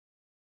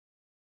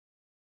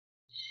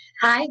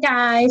Hi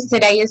guys,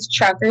 today is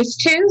Truckers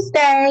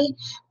Tuesday.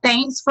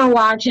 Thanks for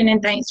watching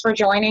and thanks for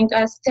joining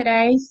us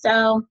today.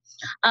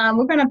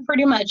 We're going to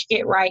pretty much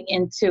get right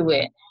into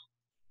it.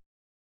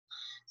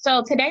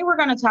 So today we're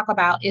going to talk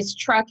about is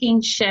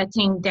trucking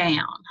shutting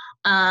down.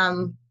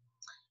 Um,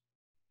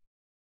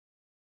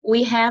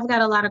 we have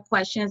got a lot of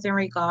questions in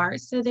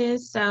regards to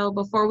this. So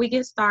before we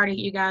get started,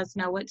 you guys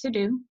know what to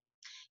do.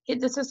 Hit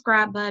the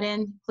subscribe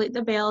button, click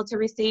the bell to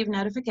receive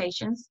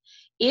notifications.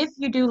 If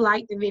you do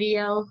like the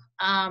video,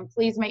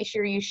 please make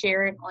sure you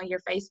share it on your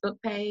Facebook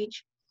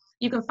page.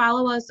 You can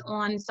follow us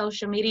on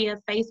social media,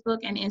 Facebook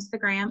and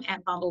Instagram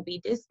at Bumblebee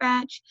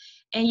Dispatch,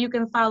 and you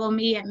can follow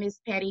me at Miss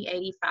Petty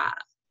 85.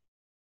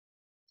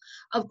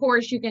 Of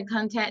course, you can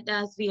contact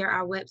us via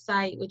our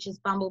website, which is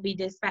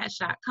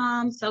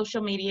bumblebeedispatch.com,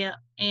 social media,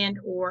 and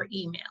or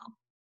email.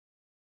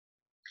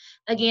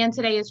 Again,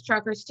 today is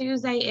Truckers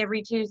Tuesday,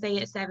 every Tuesday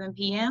at 7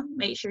 p.m.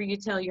 Make sure you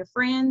tell your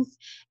friends.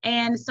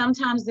 And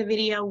sometimes the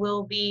video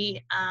will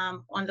be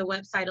on the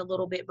website a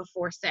little bit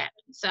before 7.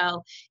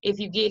 So if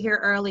you get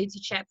here early to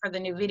check for the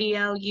new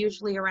video,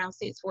 usually around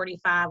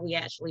 6:45, we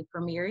actually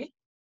premiere it.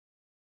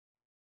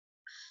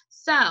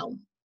 So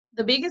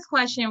the biggest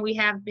question we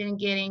have been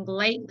getting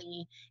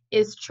lately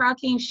is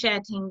trucking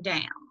shutting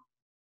down.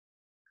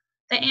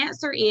 The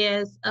answer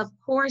is, of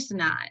course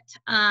not.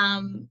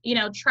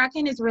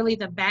 Trucking is really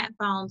the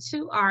backbone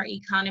to our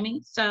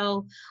economy.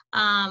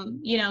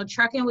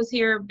 Trucking was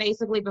here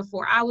basically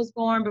before I was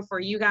born, before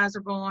you guys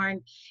are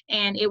born,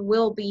 and it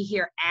will be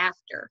here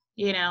after.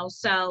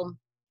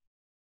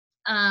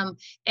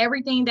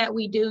 Everything that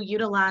we do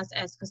utilize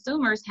as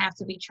consumers have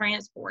to be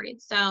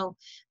transported. So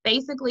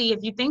basically,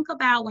 if you think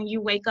about when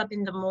you wake up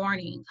in the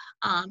morning,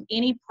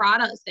 any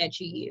products that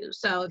you use.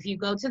 So if you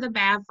go to the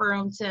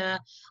bathroom to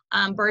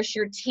brush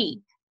your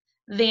teeth,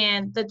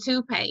 then the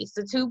toothpaste,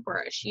 the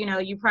toothbrush,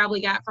 you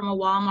probably got from a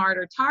Walmart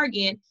or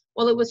Target.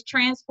 Well, it was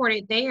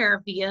transported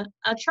there via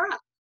a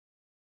truck.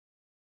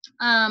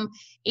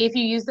 If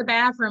you use the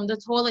bathroom, the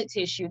toilet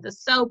tissue, the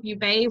soap you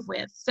bathe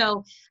with.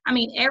 So,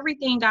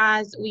 everything,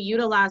 guys, we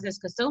utilize as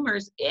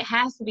consumers, it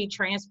has to be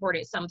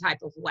transported some type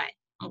of way.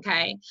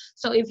 Okay.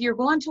 So if you're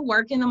going to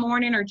work in the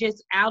morning or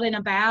just out and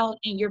about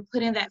and you're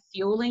putting that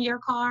fuel in your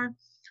car,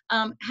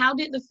 how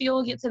did the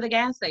fuel get to the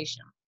gas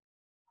station?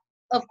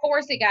 Of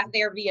course, it got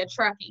there via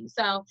trucking.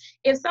 So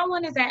if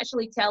someone is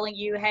actually telling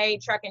you, hey,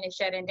 trucking is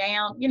shutting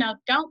down,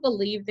 don't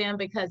believe them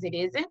because it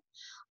isn't.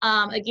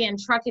 Again,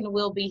 trucking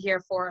will be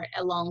here for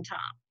a long time.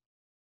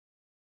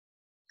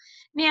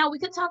 Now, we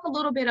could talk a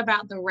little bit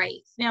about the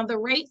rates. Now, the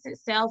rates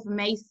itself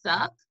may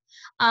suck.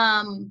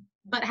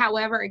 But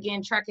however,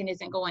 again, trucking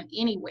isn't going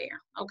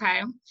anywhere.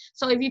 Okay.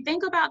 So if you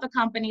think about the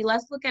company,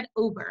 let's look at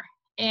Uber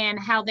and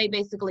how they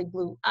basically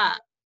blew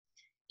up.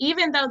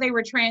 Even though they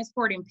were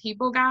transporting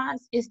people,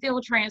 guys, it's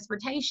still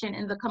transportation,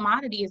 and the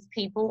commodity is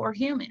people or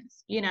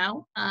humans.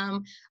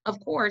 Of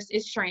course,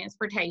 it's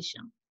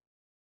transportation.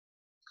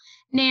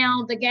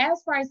 Now, the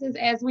gas prices,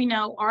 as we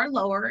know, are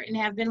lower and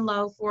have been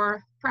low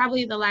for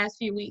probably the last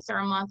few weeks or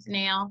a month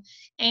now.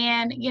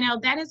 And,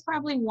 that is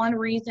probably one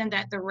reason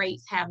that the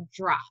rates have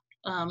dropped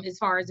as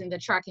far as in the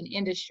trucking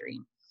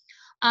industry.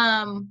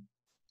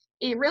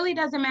 It really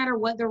doesn't matter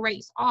what the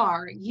rates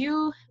are.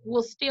 You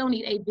will still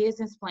need a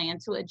business plan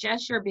to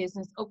adjust your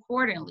business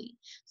accordingly.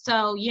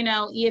 So,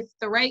 if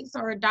the rates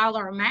are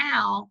 $1 a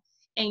mile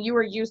and you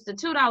were used to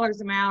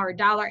 $2 a mile or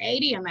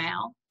 $1.80 a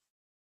mile,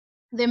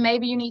 then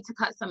maybe you need to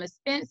cut some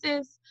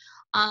expenses.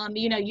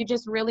 You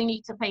just really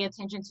need to pay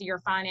attention to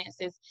your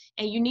finances,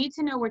 and you need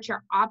to know what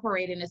your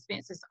operating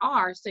expenses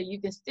are so you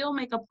can still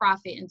make a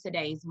profit in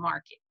today's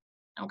market.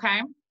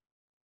 Okay.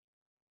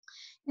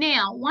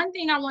 Now, one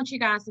thing I want you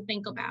guys to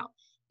think about,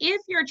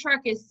 if your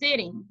truck is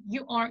sitting,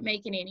 you aren't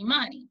making any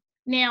money.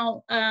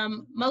 Now,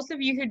 most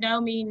of you who know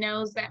me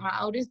knows that my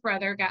oldest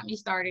brother got me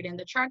started in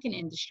the trucking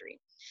industry.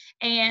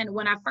 And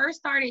when I first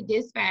started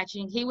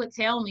dispatching, he would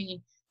tell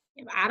me,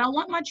 I don't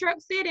want my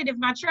truck sitting. If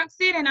my truck's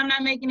sitting, I'm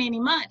not making any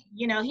money.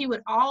 He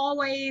would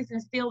always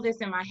instill this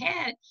in my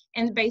head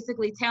and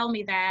basically tell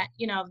me that,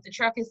 if the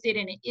truck is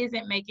sitting, it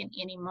isn't making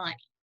any money.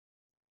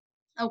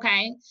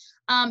 Okay.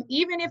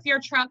 Even if your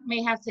truck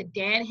may have to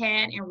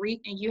deadhead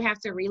and you have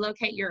to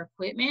relocate your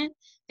equipment,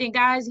 then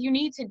guys, you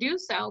need to do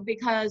so,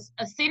 because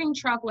a sitting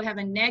truck will have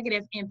a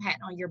negative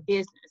impact on your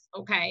business.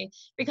 Okay.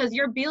 Because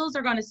your bills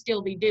are going to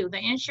still be due. The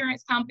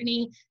insurance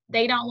company,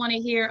 they don't want to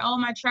hear, oh,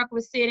 my truck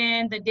was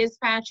sitting, the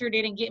dispatcher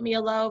didn't get me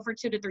a load for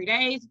 2 to 3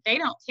 days. They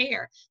don't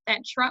care.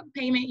 That truck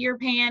payment you're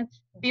paying,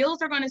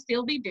 bills are going to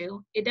still be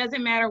due. It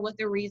doesn't matter what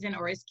the reason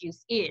or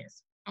excuse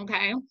is.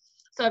 Okay.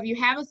 So if you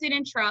have a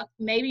sit-in truck,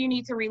 maybe you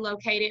need to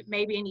relocate it.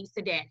 Maybe it needs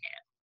to deadhead.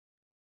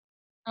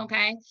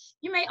 Okay.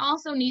 You may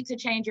also need to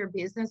change your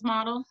business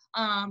model.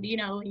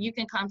 You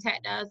can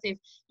contact us if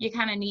you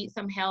kind of need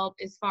some help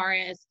as far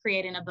as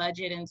creating a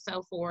budget and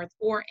so forth,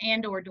 or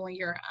doing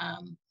your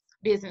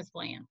business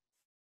plan.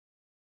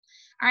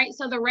 All right,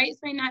 so the rates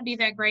may not be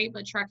that great,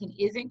 but trucking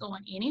isn't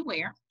going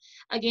anywhere.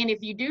 Again,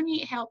 if you do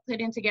need help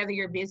putting together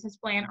your business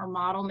plan or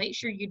model, make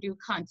sure you do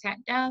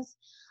contact us.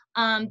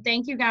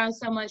 Thank you guys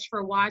so much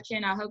for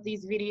watching. I hope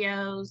these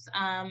videos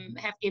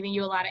have given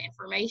you a lot of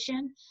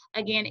information.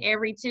 Again,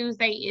 every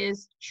Tuesday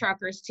is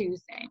Truckers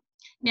Tuesday.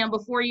 Now,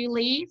 before you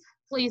leave,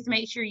 please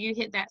make sure you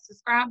hit that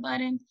subscribe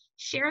button,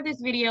 share this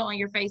video on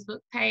your Facebook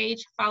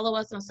page, follow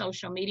us on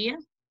social media,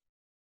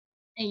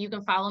 and you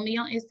can follow me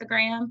on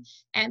Instagram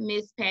at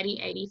Miss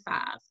Patty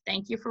 85.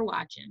 Thank you for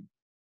watching.